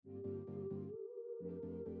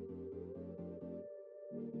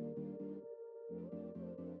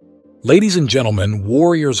Ladies and gentlemen,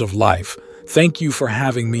 warriors of life, thank you for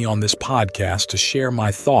having me on this podcast to share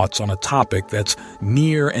my thoughts on a topic that's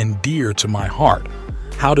near and dear to my heart: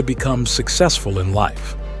 how to become successful in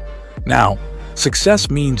life. Now, success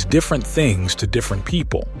means different things to different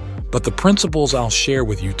people, but the principles I'll share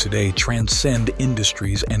with you today transcend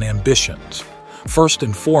industries and ambitions. First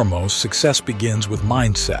and foremost, success begins with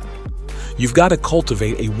mindset. You've got to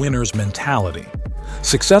cultivate a winner's mentality.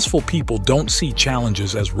 Successful people don't see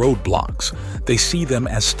challenges as roadblocks. They see them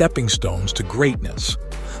as stepping stones to greatness.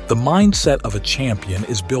 The mindset of a champion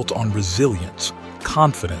is built on resilience,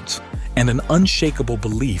 confidence, and an unshakable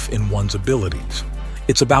belief in one's abilities.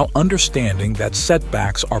 It's about understanding that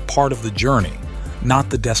setbacks are part of the journey, not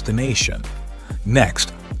the destination.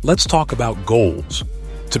 Next, let's talk about goals.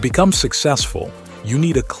 To become successful, you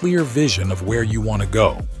need a clear vision of where you want to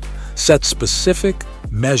go. Set specific,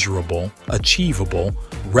 measurable, achievable,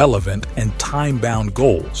 relevant, and time-bound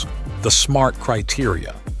goals, the SMART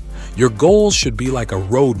criteria. Your goals should be like a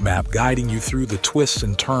roadmap guiding you through the twists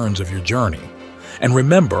and turns of your journey. And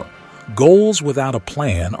remember, goals without a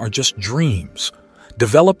plan are just dreams.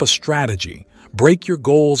 Develop a strategy, break your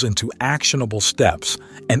goals into actionable steps,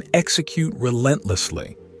 and execute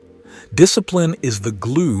relentlessly. Discipline is the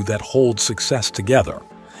glue that holds success together.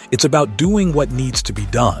 It's about doing what needs to be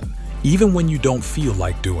done, even when you don't feel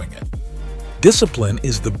like doing it. Discipline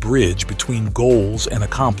is the bridge between goals and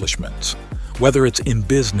accomplishments. Whether it's in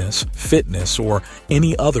business, fitness, or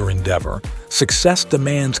any other endeavor, success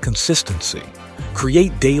demands consistency.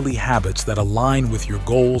 Create daily habits that align with your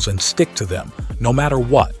goals and stick to them, no matter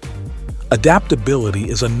what. Adaptability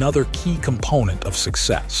is another key component of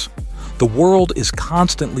success. The world is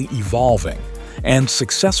constantly evolving, and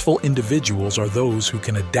successful individuals are those who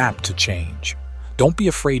can adapt to change. Don't be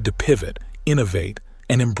afraid to pivot, innovate,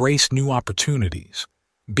 and embrace new opportunities.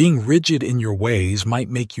 Being rigid in your ways might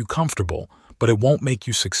make you comfortable, but it won't make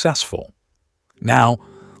you successful. Now,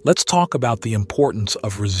 let's talk about the importance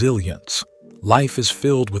of resilience. Life is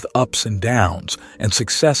filled with ups and downs, and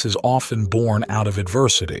success is often born out of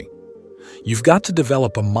adversity. You've got to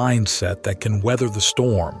develop a mindset that can weather the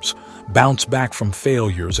storms, bounce back from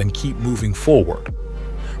failures, and keep moving forward.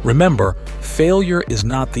 Remember, failure is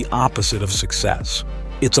not the opposite of success.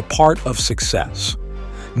 It's a part of success.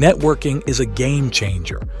 Networking is a game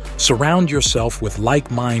changer. Surround yourself with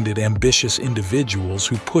like-minded, ambitious individuals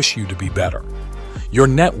who push you to be better. Your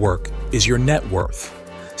network is your net worth.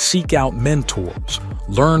 Seek out mentors,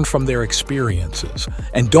 learn from their experiences,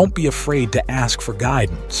 and don't be afraid to ask for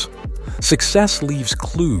guidance. Success leaves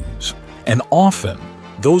clues, and often,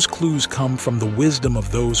 those clues come from the wisdom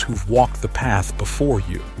of those who've walked the path before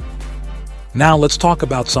you. Now let's talk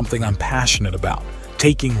about something I'm passionate about: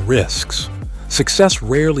 taking risks. Success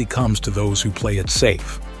rarely comes to those who play it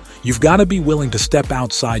safe. You've got to be willing to step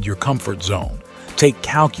outside your comfort zone, take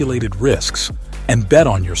calculated risks, and bet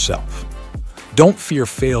on yourself. Don't fear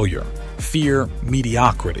failure, fear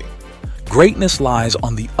mediocrity. Greatness lies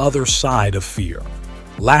on the other side of fear.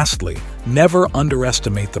 Lastly, never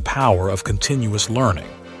underestimate the power of continuous learning.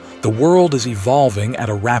 The world is evolving at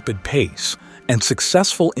a rapid pace, and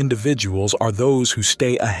successful individuals are those who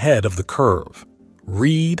stay ahead of the curve.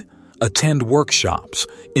 Read, attend workshops,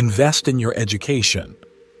 invest in your education.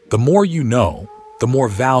 The more you know, the more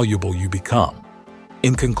valuable you become.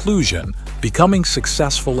 In conclusion, becoming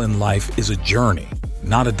successful in life is a journey,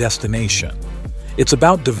 not a destination. It's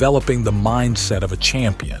about developing the mindset of a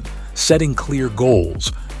champion, setting clear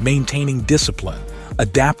goals, maintaining discipline,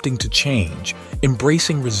 adapting to change,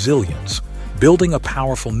 embracing resilience, building a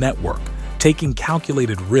powerful network, taking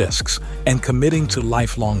calculated risks, and committing to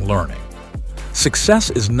lifelong learning. Success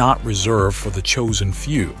is not reserved for the chosen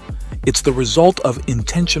few. It's the result of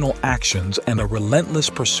intentional actions and a relentless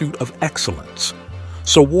pursuit of excellence.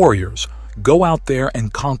 So warriors, go out there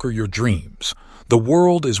and conquer your dreams. The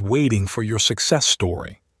world is waiting for your success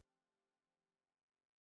story.